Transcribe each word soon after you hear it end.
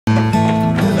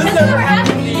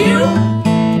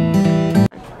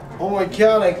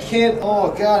god, I can't.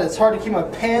 Oh god, it's hard to keep my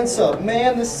pants up.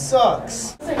 Man, this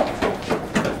sucks.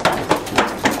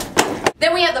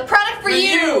 Then we have the product for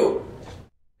you!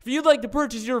 If you'd like to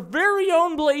purchase your very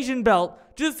own Blaisan Belt,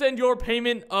 just send your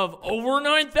payment of over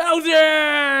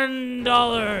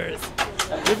 $9,000.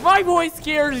 If my voice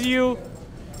scares you,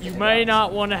 you may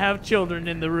not want to have children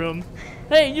in the room.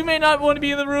 Hey, you may not want to be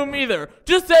in the room either.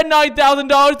 Just send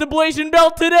 $9,000 to Blaisan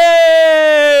Belt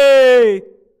today!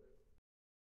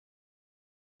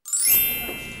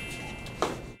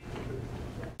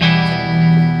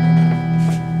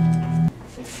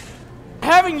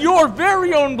 Having your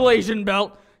very own Blaisan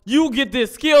Belt, you'll get the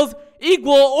skills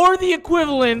equal or the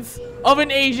equivalence of an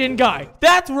Asian guy.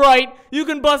 That's right, you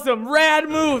can bust some rad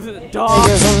moves, dog.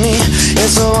 Shake it for me,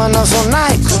 it's a wonderful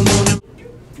night. Come on,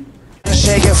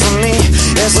 shake it for me,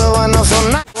 it's a wonderful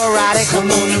night. We'll ride it, come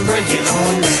on and break it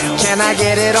on down. Can I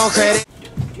get it on credit?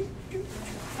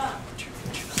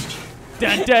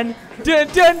 Dun dun dun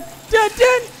dun dun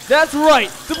dun. That's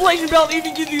right, the Blaisan Belt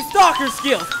even gives you stalker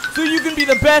skills, so you can be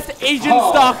the best Asian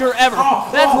stalker ever.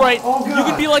 That's right, you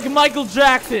can be like Michael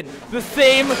Jackson, the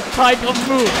same type of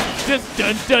move. Just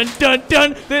dun dun dun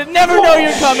dun. They never know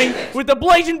you're coming with the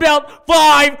Blaisan Belt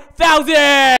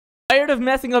 5000. Tired of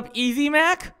messing up Easy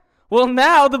Mac? Well,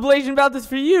 now the Blaisan Belt is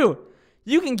for you.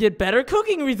 You can get better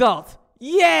cooking results.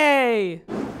 Yay!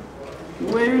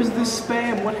 Where's the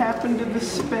spam? What happened to the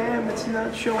spam? It's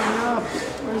not showing up.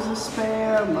 Where's the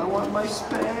spam? I want my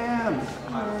spam.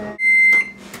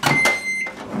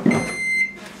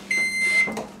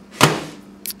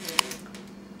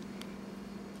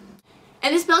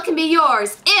 And this belt can be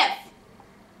yours if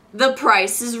the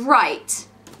price is right.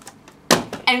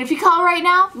 And if you call right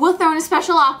now, we'll throw in a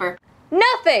special offer.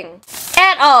 Nothing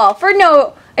at all for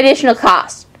no additional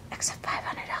cost. Except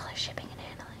 $500 shipping and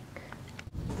handling.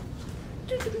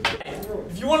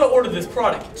 If you want to order this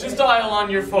product, just dial on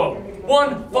your phone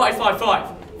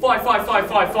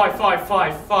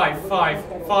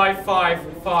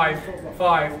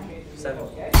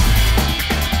 1-555-555-555-555-555-555-7.